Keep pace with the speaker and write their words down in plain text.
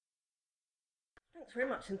Thanks very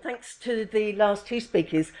much, and thanks to the last two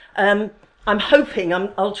speakers. I'm hoping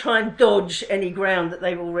I'll try and dodge any ground that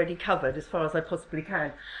they've already covered as far as I possibly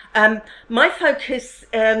can. My focus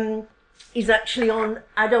is actually on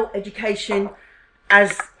adult education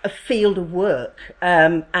as a field of work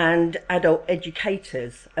and adult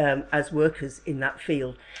educators as workers in that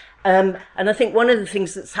field. And I think one of the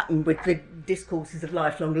things that's happened with the discourses of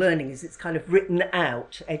lifelong learning is it's kind of written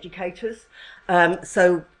out educators.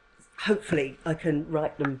 So hopefully I can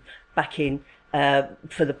write them back in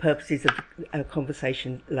for the purposes of our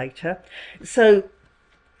conversation later. So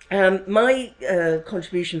my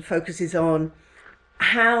contribution focuses on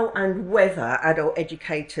how and whether adult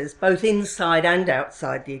educators, both inside and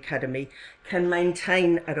outside the academy, can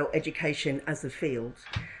maintain adult education as a field.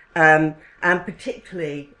 And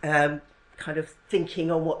particularly kind of thinking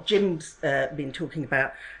on what Jim's been talking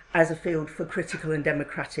about as a field for critical and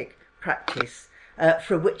democratic practice,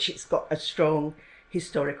 for which it's got a strong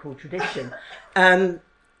historical tradition.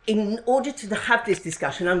 In order to have this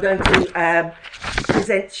discussion, I'm going to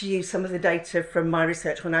present to you some of the data from my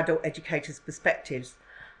research on adult educators' perspectives.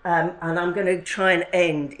 And I'm going to try and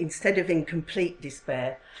end, instead of in complete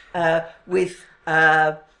despair, with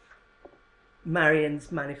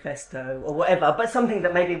Marion's manifesto or whatever, but something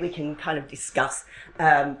that maybe we can kind of discuss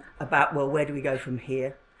about, well, where do we go from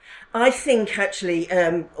here? I think actually,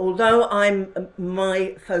 although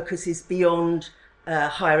my focus is beyond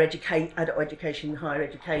adult education, higher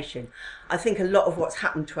education, I think a lot of what's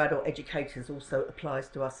happened to adult educators also applies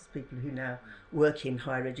to us as people who now work in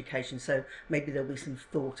higher education. So maybe there'll be some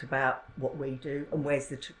thought about what we do and where's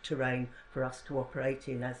the terrain for us to operate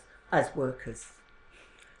in as workers.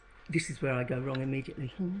 This is where I go wrong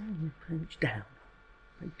immediately. Page down.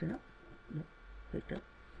 Page down. No, page down.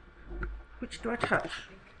 Which do I touch?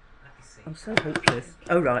 I'm so hopeless.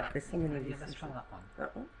 Oh, right. There's something in this. Let's try that one.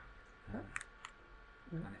 That one?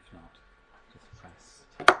 And if not, just press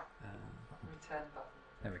return button.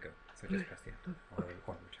 There we go. So just press the F or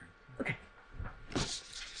return. Okay.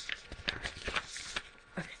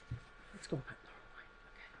 Okay. Let's go back the wrong way.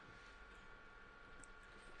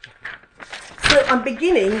 Okay. So I'm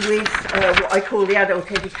beginning with what I call the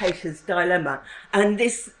adult educator's dilemma, and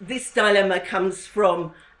this dilemma comes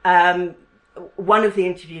from one of the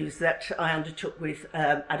interviews that I undertook with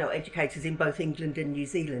adult educators in both England and New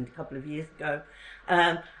Zealand a couple of years ago.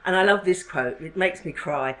 And I love this quote. It makes me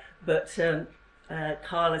cry. But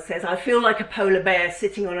Carla says, "I feel like a polar bear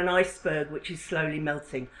sitting on an iceberg which is slowly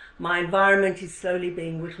melting. My environment is slowly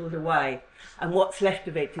being whittled away, and what's left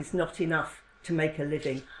of it is not enough to make a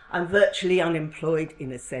living. I'm virtually unemployed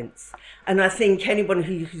in a sense." And I think anyone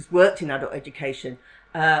who's worked in adult education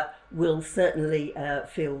will certainly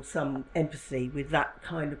feel some empathy with that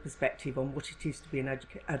kind of perspective on what it is to be an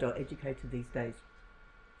adult educator these days.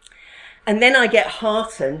 And then I get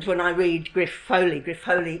heartened when I read Griff Foley. Griff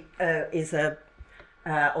Foley is a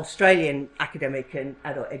Australian academic and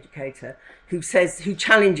adult educator who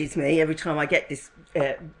challenges me every time I get this,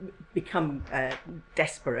 become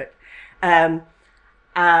desperate, and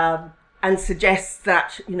suggests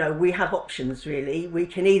that, we have options really. We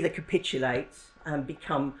can either capitulate and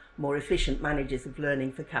become more efficient managers of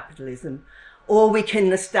learning for capitalism, or we can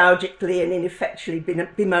nostalgically and ineffectually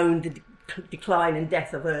bemoan the decline and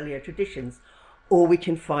death of earlier traditions, or we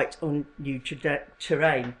can fight on new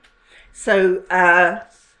terrain. So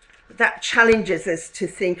that challenges us to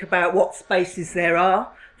think about what spaces there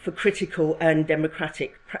are for critical and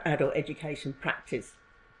democratic adult education practice.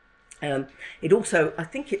 It also, I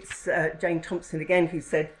think it's Jane Thompson again who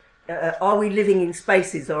said, are we living in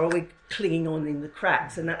spaces or are we clinging on in the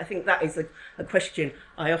cracks? And I think that is a question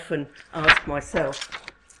I often ask myself.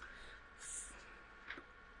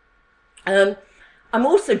 I'm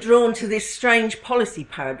also drawn to this strange policy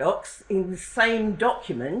paradox. In the same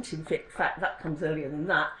document, in fact that comes earlier than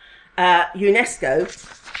that, UNESCO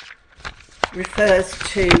refers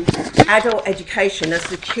to adult education as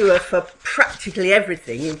the cure for practically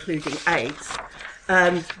everything, including AIDS,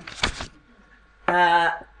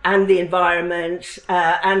 and the environment,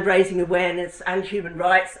 and raising awareness, and human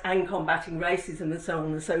rights, and combating racism, and so on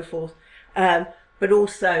and so forth. But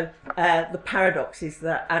also the paradox is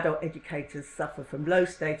that adult educators suffer from low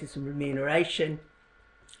status and remuneration,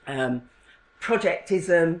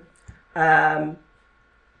 projectism, and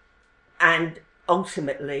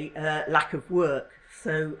ultimately lack of work.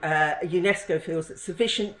 So UNESCO feels that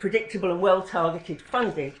sufficient, predictable and well-targeted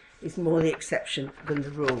funding is more the exception than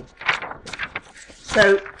the rule.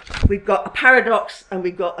 So we've got a paradox and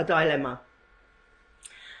we've got a dilemma.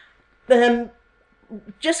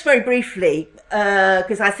 just very briefly,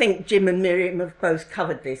 because I think Jim and Miriam have both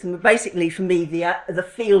covered this, and basically for me the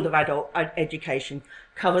field of adult education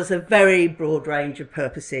covers a very broad range of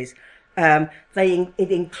purposes. It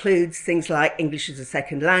includes things like English as a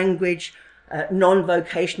second language,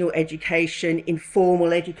 non-vocational education,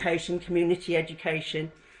 informal education, community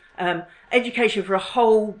education, education for a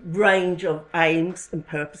whole range of aims and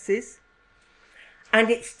purposes. And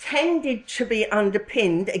it's tended to be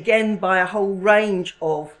underpinned, again, by a whole range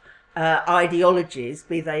of ideologies,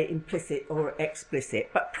 be they implicit or explicit,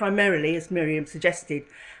 but primarily, as Miriam suggested,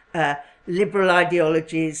 liberal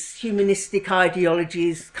ideologies, humanistic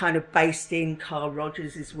ideologies, kind of based in Carl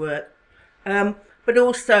Rogers' work, but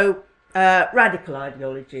also radical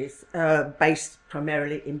ideologies, based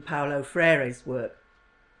primarily in Paulo Freire's work.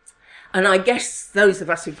 And I guess those of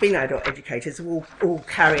us who've been adult educators have all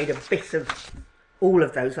carried a bit of all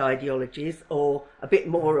of those ideologies, or a bit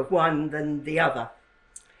more of one than the other.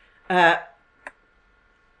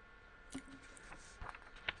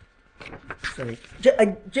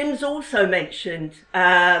 Jim's also mentioned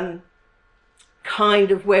kind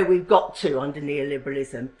of where we've got to under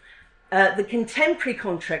neoliberalism. The contemporary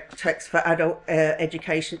context for adult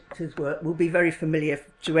educator's work will be very familiar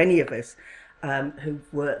to any of us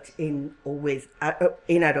who've worked in or with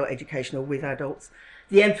in adult education or with adults.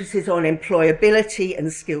 The emphasis on employability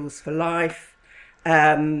and skills for life,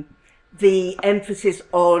 the emphasis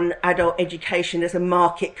on adult education as a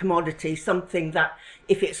market commodity, something that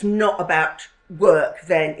if it's not about work,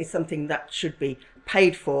 then it's something that should be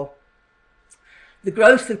paid for. The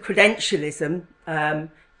growth of credentialism,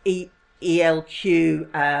 ELQ,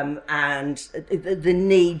 and the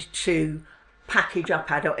need to package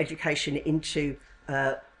up adult education into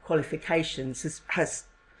qualifications has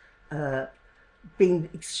been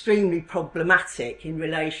extremely problematic in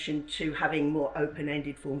relation to having more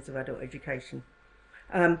open-ended forms of adult education.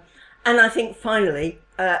 And I think finally,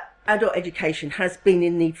 adult education has been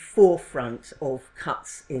in the forefront of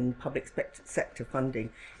cuts in public sector funding.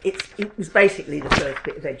 It was basically the first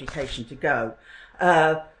bit of education to go,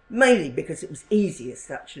 mainly because it was easiest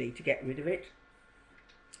actually to get rid of it.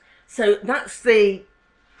 So that's the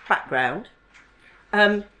background.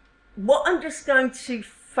 What I'm just going to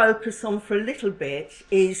focus on for a little bit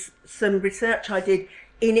is some research I did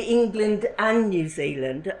in England and New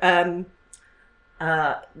Zealand. The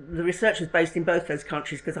research was based in both those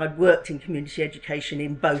countries because I'd worked in community education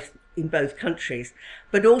in both countries,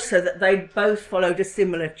 but also that they both followed a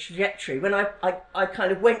similar trajectory. When I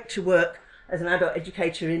kind of went to work as an adult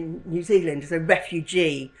educator in New Zealand as a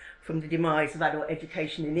refugee from the demise of adult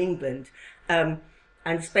education in England,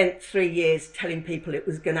 and spent 3 years telling people it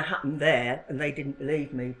was going to happen there, and they didn't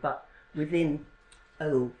believe me. But within,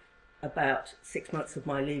 about 6 months of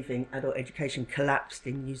my leaving, adult education collapsed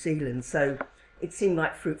in New Zealand. So it seemed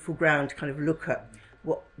like fruitful ground to kind of look at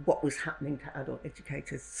what was happening to adult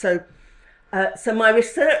educators. So my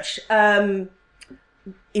research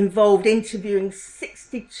involved interviewing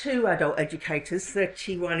 62 adult educators,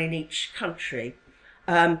 31 in each country,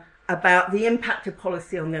 about the impact of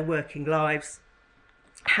policy on their working lives,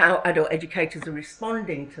 how adult educators are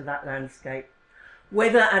responding to that landscape,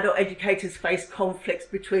 whether adult educators face conflicts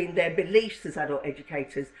between their beliefs as adult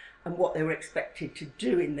educators and what they were expected to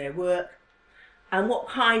do in their work, and what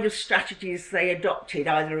kind of strategies they adopted,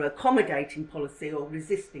 either accommodating policy or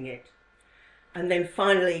resisting it. And then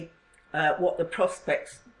finally, what the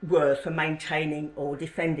prospects were for maintaining or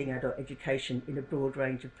defending adult education in a broad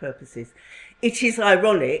range of purposes. It is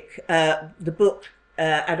ironic, the book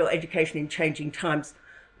Adult Education in Changing Times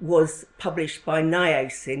was published by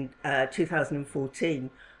NIACE in 2014,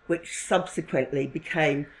 which subsequently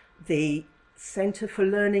became the Centre for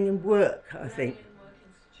Learning and Work, I think.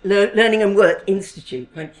 Learning and Work Institute,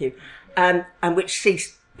 thank you, and which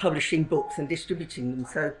ceased publishing books and distributing them.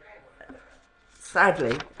 So,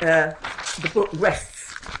 sadly, the book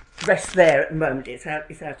rests there at the moment. It's out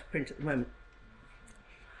of print at the moment.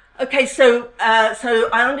 Okay, so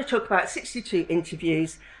I undertook about 62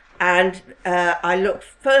 interviews, and I looked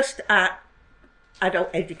first at adult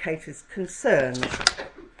educators' concerns.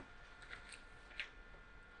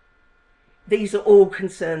 These are all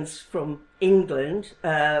concerns from England,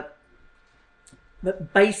 but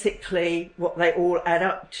basically what they all add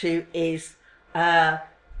up to is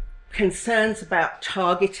concerns about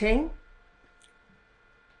targeting,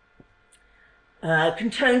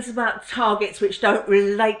 concerns about targets which don't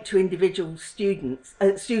relate to individual students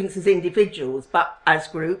as individuals, but as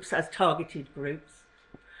groups, as targeted groups,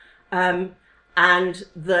 and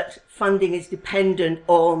that funding is dependent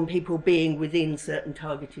on people being within certain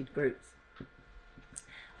targeted groups.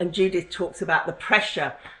 and Judith talks about the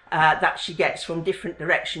pressure that she gets from different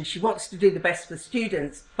directions. She wants to do the best for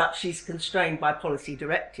students, but she's constrained by policy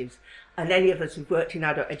directives. And any of us who've worked in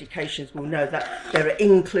adult education will know that there are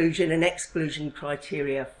inclusion and exclusion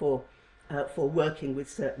criteria for working with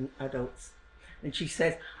certain adults. And she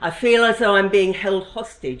says, I feel as though I'm being held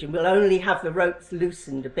hostage and will only have the ropes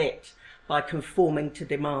loosened a bit by conforming to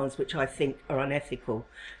demands which I think are unethical.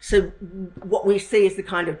 So what we see is the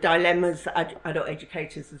kind of dilemmas that adult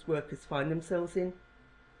educators as workers find themselves in.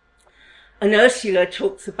 And Ursula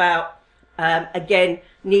talks about, again,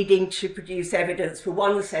 needing to produce evidence for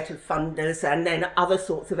one set of funders and then other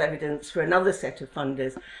sorts of evidence for another set of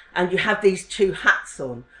funders. And you have these two hats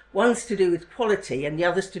on. One's to do with quality and the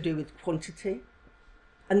other's to do with quantity.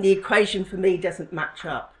 And the equation for me doesn't match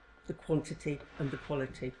up, the quantity and the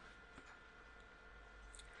quality.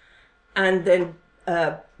 And then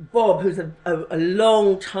Bob, who's a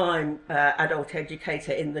long time adult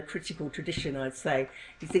educator in the critical tradition, I'd say,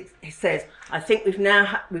 he says, I think we've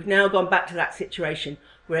now gone back to that situation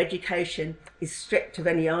where education is stripped of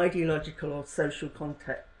any ideological or social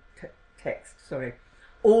context.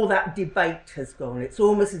 All that debate has gone. It's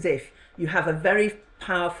almost as if you have a very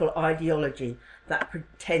powerful ideology that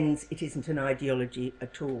pretends it isn't an ideology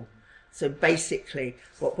at all. So basically,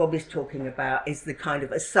 what Bob is talking about is the kind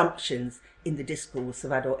of assumptions in the discourse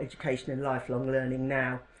of adult education and lifelong learning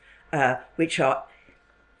now, which are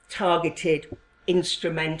targeted,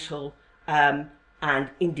 instrumental, and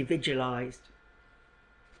individualised.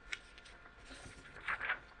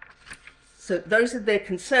 So those are their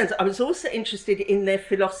concerns. I was also interested in their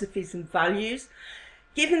philosophies and values.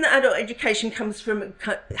 Given that adult education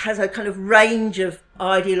has a kind of range of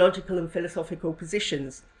ideological and philosophical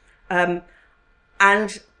positions, and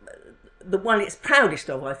the one it's proudest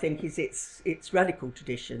of, I think, is its radical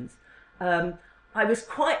traditions. I was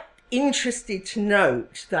quite interested to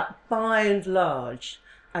note that, by and large,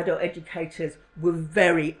 adult educators were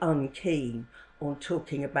very unkeen on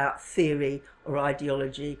talking about theory or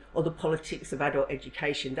ideology or the politics of adult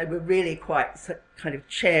education. They were really quite kind of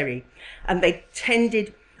chary. And they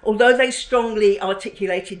tended, although they strongly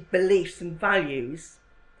articulated beliefs and values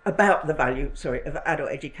about the value, of adult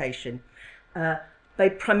education, they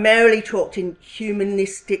primarily talked in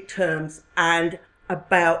humanistic terms and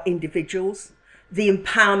about individuals, the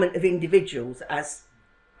empowerment of individuals as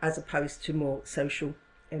opposed to more social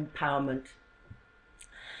empowerment.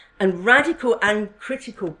 And radical and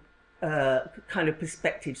critical kind of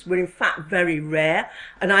perspectives were in fact very rare,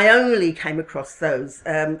 and I only came across those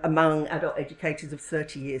among adult educators of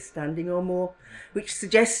 30 years standing or more, which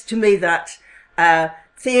suggests to me that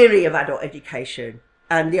theory of adult education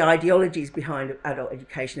and the ideologies behind adult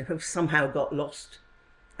education have somehow got lost,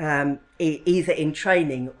 either in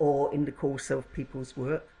training or in the course of people's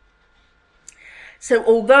work. So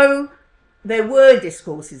although there were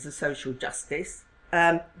discourses of social justice,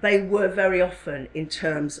 they were very often in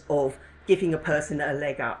terms of giving a person a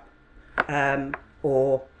leg up,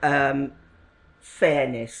 or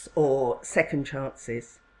fairness or second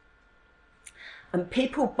chances. And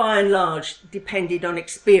people, by and large, depended on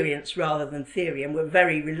experience rather than theory, and were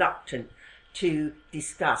very reluctant to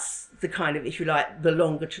discuss the kind of, if you like, the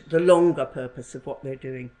longer purpose of what they're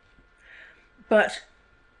doing. But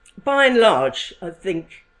by and large, I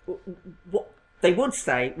think what they would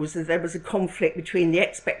say was that there was a conflict between the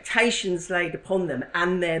expectations laid upon them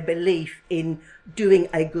and their belief in doing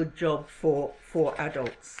a good job for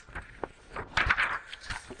adults.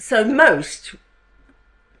 So most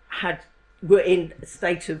were in a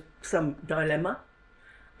state of some dilemma.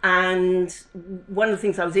 And one of the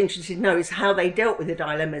things I was interested to know is how they dealt with the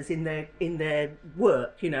dilemmas in their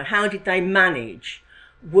work. You know, how did they manage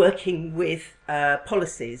working with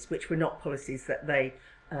policies which were not policies that they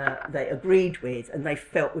agreed with and they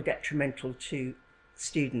felt were detrimental to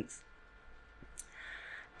students.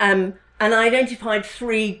 And I identified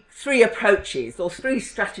three approaches or three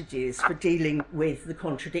strategies for dealing with the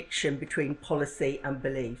contradiction between policy and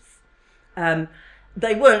beliefs.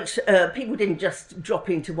 They weren't, people didn't just drop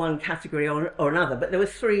into one category or another, but there were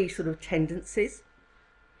three sort of tendencies.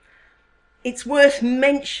 It's worth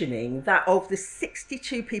mentioning that of the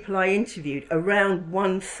 62 people I interviewed, around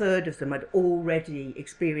 1/3 of them had already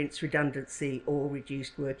experienced redundancy or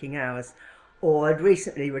reduced working hours, or had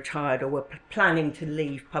recently retired or were planning to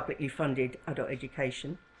leave publicly funded adult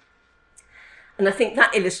education. And I think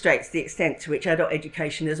that illustrates the extent to which adult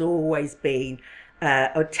education has always been,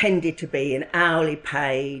 or tended to be, an hourly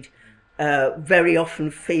paid, very often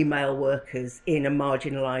female workers in a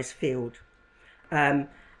marginalised field. And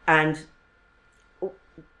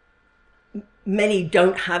many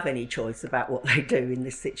don't have any choice about what they do in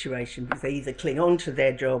this situation, because they either cling on to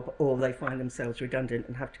their job or they find themselves redundant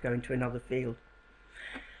and have to go into another field.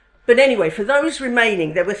 But anyway, for those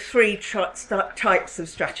remaining, there were three types of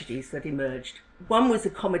strategies that emerged. One was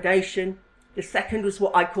accommodation. The second was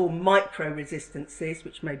what I call micro-resistances,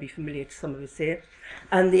 which may be familiar to some of us here.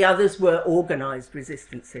 And the others were organised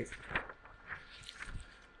resistances.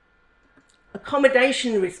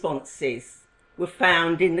 Accommodation responses were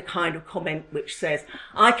found in the kind of comment which says,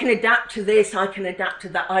 I can adapt to this, I can adapt to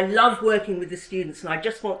that. I love working with the students and I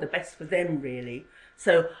just want the best for them, really.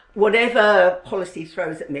 So whatever policy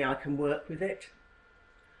throws at me, I can work with it.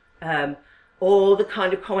 Or the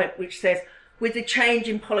kind of comment which says, with the change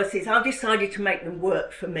in policies, I've decided to make them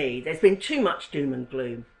work for me. There's been too much doom and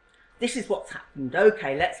gloom. This is what's happened.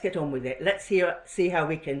 Okay, let's get on with it. Let's see how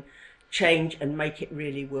we can change and make it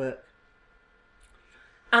really work.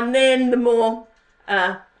 And then the more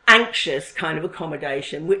anxious kind of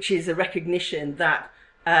accommodation, which is a recognition that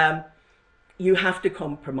you have to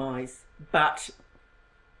compromise, but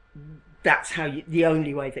that's the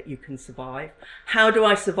only way that you can survive. How do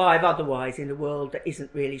I survive otherwise in a world that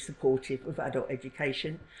isn't really supportive of adult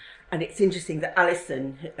education? And it's interesting that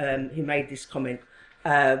Alison, who made this comment,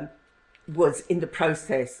 was in the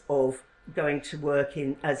process of going to work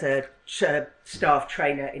as a staff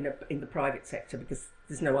trainer in the private sector, because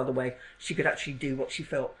there's no other way she could actually do what she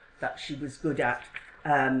felt that she was good at,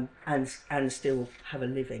 and still have a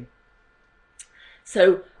living.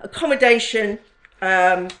 So accommodation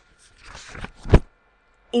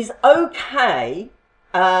is okay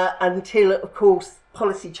until, of course,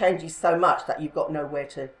 policy changes so much that you've got nowhere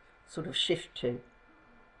to sort of shift to.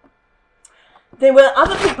 There were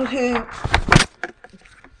other people who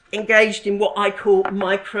engaged in what I call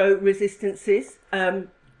micro-resistances.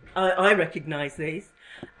 I recognise these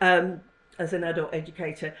as an adult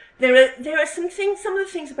educator. There are some of the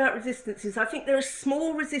things about resistances. I think there are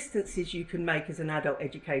small resistances you can make as an adult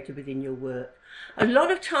educator within your work. A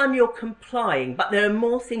lot of time you're complying, but there are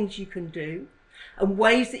more things you can do and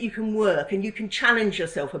ways that you can work, and you can challenge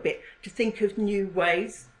yourself a bit to think of new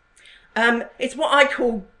ways. It's what I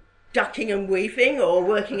call ducking and weaving, or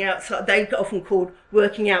working outside. They're often called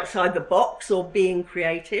working outside the box or being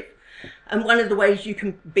creative. And one of the ways you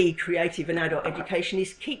can be creative in adult education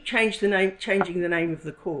is keep changing the name of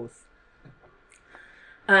the course.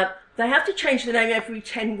 They have to change the name every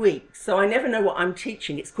 10 weeks, so I never know what I'm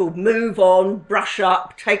teaching. It's called Move On, Brush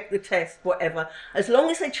Up, Take the Test, whatever. As long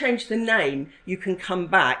as they change the name, you can come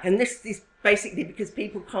back. And this is basically because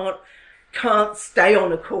people can't stay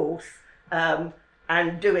on a course and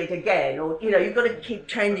do it again. Or, you've got to keep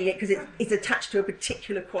changing it because it's attached to a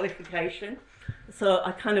particular qualification. So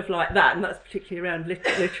I kind of like that, and that's particularly around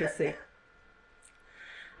literacy.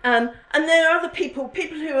 And there are other people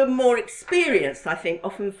who are more experienced, I think,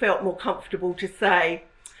 often felt more comfortable to say,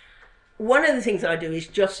 one of the things I do is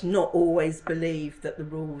just not always believe that the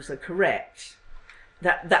rules are correct,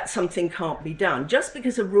 that something can't be done. Just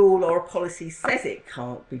because a rule or a policy says it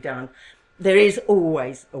can't be done, there is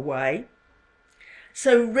always a way.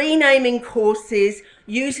 So renaming courses,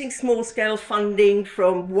 using small-scale funding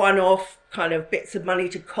from one-off kind of bits of money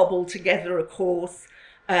to cobble together a course,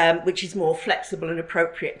 which is more flexible and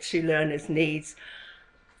appropriate to learners' needs.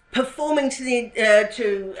 Performing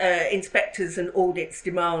to inspectors and audits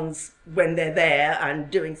demands when they're there, and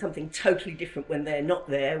doing something totally different when they're not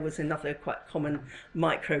there was another quite common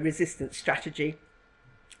micro-resistance strategy.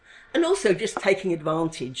 And also just taking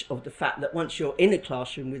advantage of the fact that once you're in a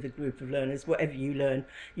classroom with a group of learners, whatever you learn,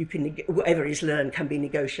 whatever is learned can be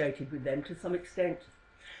negotiated with them to some extent.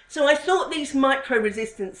 So I thought these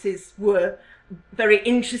micro-resistances were very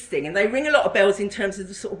interesting, and they ring a lot of bells in terms of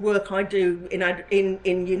the sort of work I do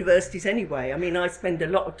in universities anyway. I mean, I spend a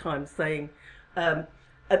lot of time saying,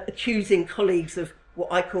 accusing colleagues of what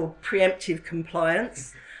I call preemptive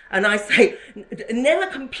compliance. And I say, never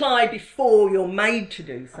comply before you're made to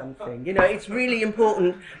do something. It's really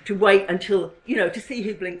important to wait until, to see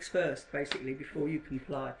who blinks first, basically, before you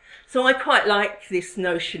comply. So I quite like this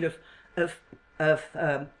notion of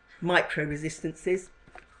micro-resistances.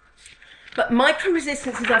 But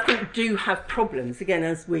micro-resistances, I think, do have problems, again,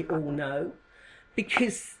 as we all know,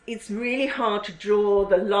 because it's really hard to draw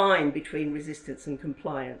the line between resistance and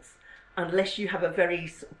compliance unless you have a very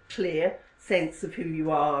sort of clear sense of who you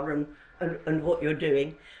are and what you're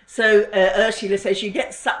doing. So Ursula says you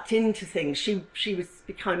get sucked into things. She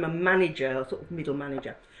became a manager, a sort of middle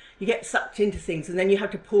manager. You get sucked into things, and then you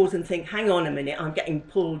have to pause and think, hang on a minute, I'm getting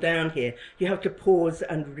pulled down here. You have to pause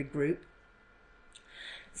and regroup.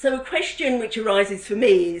 So a question which arises for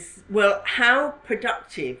me is, well, how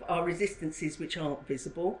productive are resistances which aren't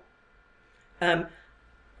visible?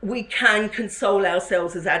 We can console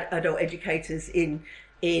ourselves as adult educators in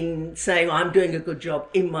saying, I'm doing a good job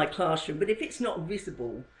in my classroom. But if it's not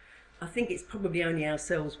visible, I think it's probably only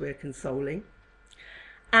ourselves we're consoling.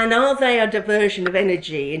 And are they a diversion of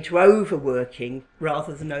energy into overworking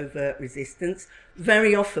rather than overt resistance?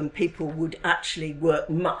 Very often people would actually work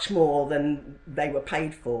much more than they were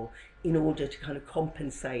paid for in order to kind of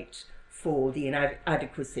compensate for the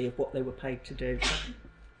inadequacy of what they were paid to do.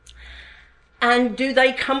 And do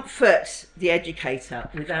they comfort the educator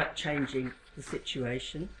without changing the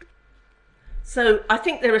situation? So I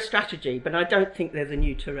think they're a strategy, but I don't think they're the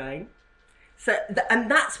new terrain. So,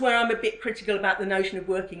 and that's where I'm a bit critical about the notion of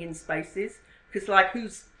working in spaces, because like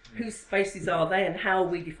whose spaces are they and how are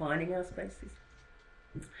we defining our spaces?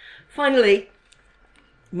 Finally,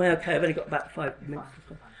 okay, I've only got about 5 minutes.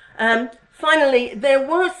 Finally, there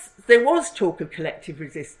was talk of collective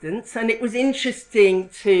resistance, and it was interesting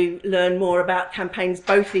to learn more about campaigns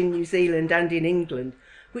both in New Zealand and in England,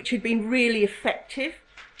 which had been really effective.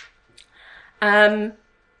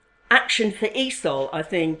 Action for ESOL, I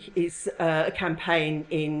think, is a campaign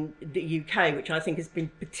in the UK, which I think has been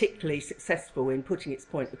particularly successful in putting its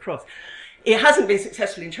point across. It hasn't been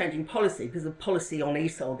successful in changing policy, because the policy on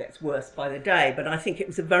ESOL gets worse by the day, but I think it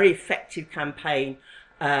was a very effective campaign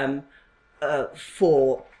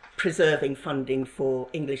for preserving funding for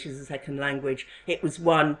English as a second language. It was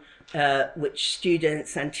one which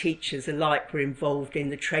students and teachers alike were involved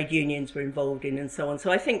in, the trade unions were involved in, and so on. So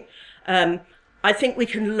I think we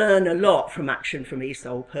can learn a lot from Action from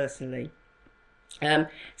ESOL personally.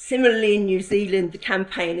 Similarly, in New Zealand, the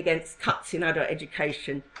campaign against cuts in adult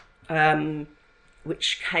education,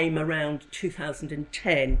 which came around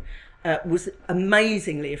 2010, was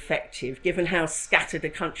amazingly effective, given how scattered a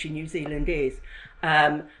country New Zealand is.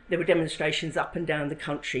 There were demonstrations up and down the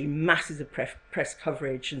country, masses of press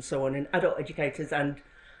coverage and so on, and adult educators and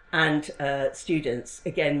students,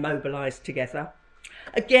 again, mobilised together.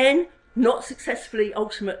 Again, not successfully,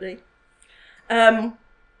 ultimately. The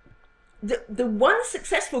one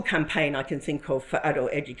successful campaign I can think of for adult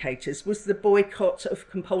educators was the boycott of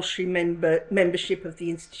compulsory membership of the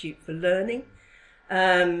Institute for Learning.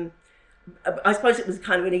 I suppose it was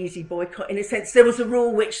kind of an easy boycott in a sense. There was a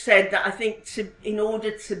rule which said that I think in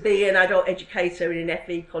order to be an adult educator in an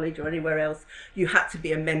FE college or anywhere else, you had to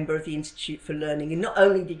be a member of the Institute for Learning. And not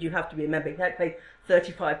only did you have to be a member, you had to pay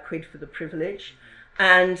 35 quid for the privilege.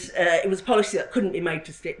 And it was a policy that couldn't be made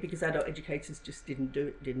to stick because adult educators just didn't do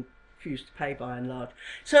it, didn't refuse to pay by and large.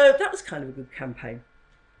 So that was kind of a good campaign.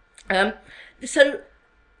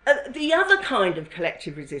 The other kind of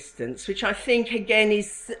collective resistance, which I think again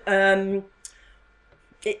is,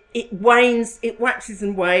 it wanes, it waxes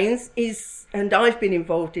and wanes, is, and I've been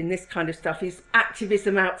involved in this kind of stuff, is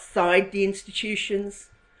activism outside the institutions.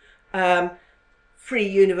 Free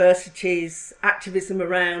universities, activism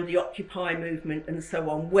around the Occupy movement and so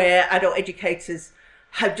on, where adult educators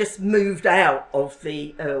have just moved out of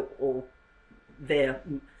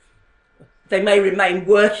they may remain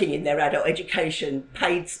working in their adult education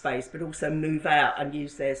paid space, but also move out and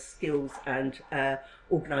use their skills and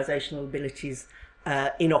organisational abilities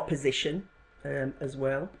in opposition as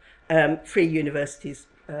well. Free universities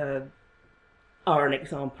are an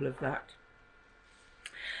example of that.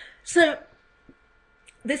 So,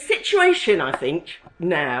 the situation, I think,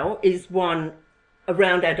 now is one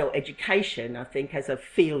around adult education, I think, as a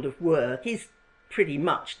field of work, is pretty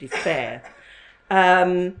much despair.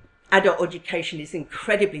 Adult education is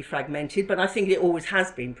incredibly fragmented, but I think it always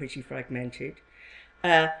has been pretty fragmented.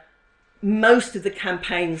 Most of the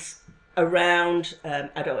campaigns around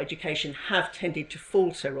adult education have tended to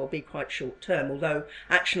falter or be quite short-term, although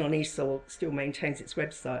Action on ESOL still maintains its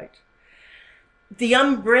website. The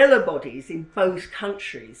umbrella bodies in both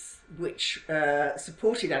countries which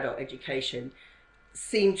supported adult education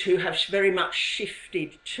seem to have very much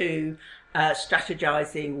shifted to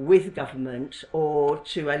strategising with government or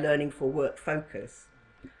to a learning for work focus,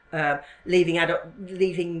 leaving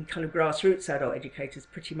kind of grassroots adult educators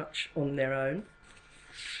pretty much on their own.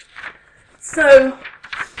 So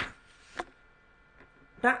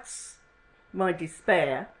that's my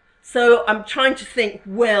despair. So I'm trying to think,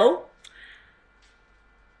 well,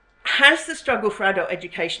 has the struggle for adult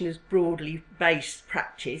education as broadly based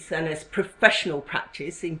practice and as professional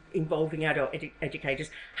practice involving adult educators,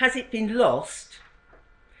 has it been lost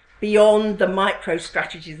beyond the micro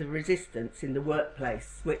strategies of resistance in the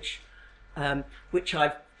workplace, which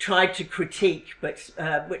I've tried to critique, but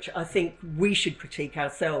which I think we should critique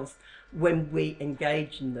ourselves when we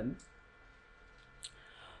engage in them?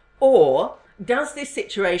 Or does this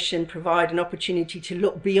situation provide an opportunity to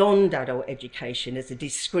look beyond adult education as a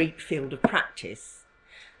discrete field of practice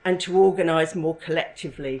and to organise more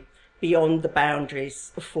collectively beyond the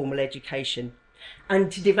boundaries of formal education,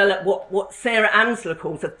 and to develop what Sarah Amsler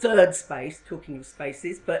calls a third space, talking of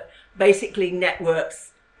spaces, but basically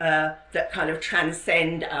networks that kind of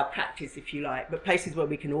transcend our practice, if you like, but places where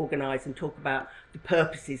we can organise and talk about the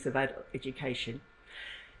purposes of adult education.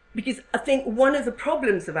 Because I think one of the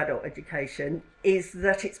problems of adult education is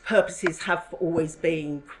that its purposes have always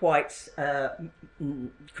been quite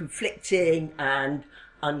conflicting and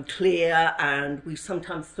unclear, and we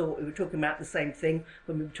sometimes thought we were talking about the same thing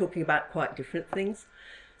when we were talking about quite different things.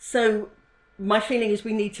 So my feeling is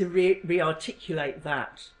we need to re-articulate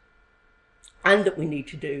that, and that we need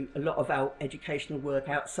to do a lot of our educational work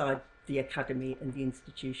outside the academy and the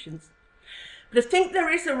institutions. But I think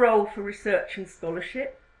there is a role for research and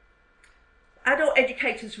scholarship. Adult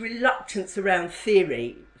educators' reluctance around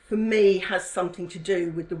theory, for me, has something to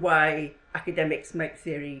do with the way academics make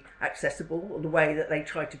theory accessible, or the way that they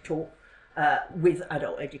try to talk with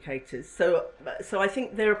adult educators. So I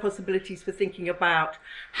think there are possibilities for thinking about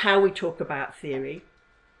how we talk about theory.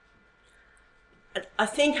 I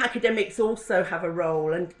think academics also have a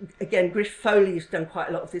role, and again, Griff Foley has done quite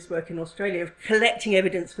a lot of this work in Australia, of collecting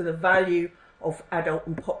evidence for the value of adult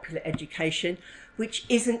and popular education, which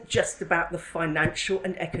isn't just about the financial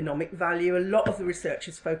and economic value. A lot of the research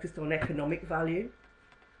is focused on economic value.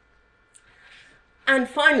 And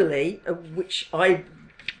finally, which I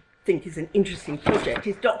think is an interesting project,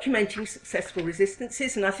 is documenting successful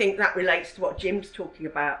resistances, and I think that relates to what Jim's talking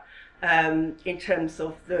about in terms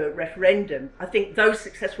of the referendum. I think those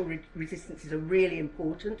successful resistances are really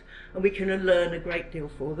important, and we can learn a great deal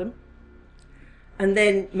for them. And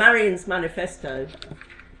then Marion's manifesto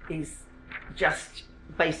is just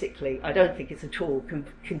basically, I don't think it's at all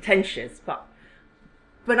contentious, but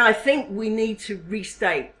I think we need to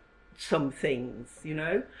restate some things, you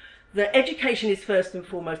know. That education is first and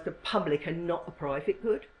foremost a public and not a private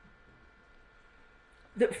good.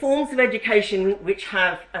 That forms of education which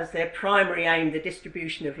have as their primary aim the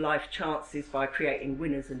distribution of life chances by creating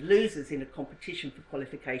winners and losers in a competition for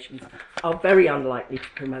qualifications are very unlikely to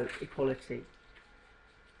promote equality.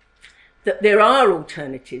 That there are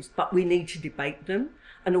alternatives, but we need to debate them,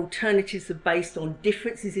 and alternatives are based on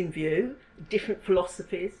differences in view, different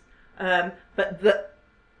philosophies, but that,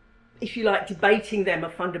 if you like, debating them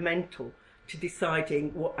are fundamental to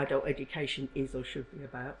deciding what adult education is or should be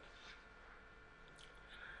about.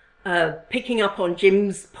 Picking up on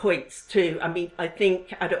Jim's points too, I mean, I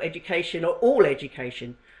think adult education, or all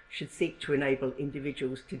education, should seek to enable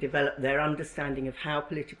individuals to develop their understanding of how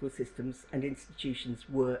political systems and institutions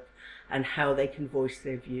work and how they can voice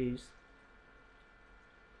their views.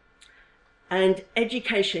 And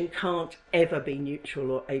education can't ever be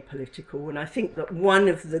neutral or apolitical, and I think that one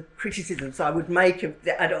of the criticisms I would make of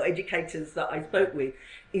the adult educators that I spoke with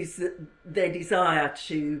is that their desire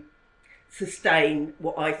to sustain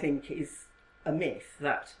what I think is a myth,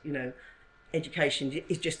 that, you know, education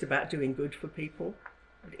is just about doing good for people.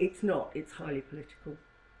 It's not, it's highly political.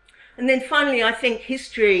 And then finally, I think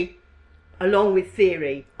history, along with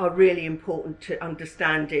theory, are really important to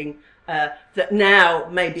understanding that now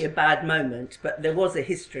may be a bad moment, but there was a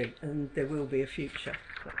history and there will be a future.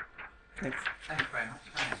 Thanks. Thank you very much.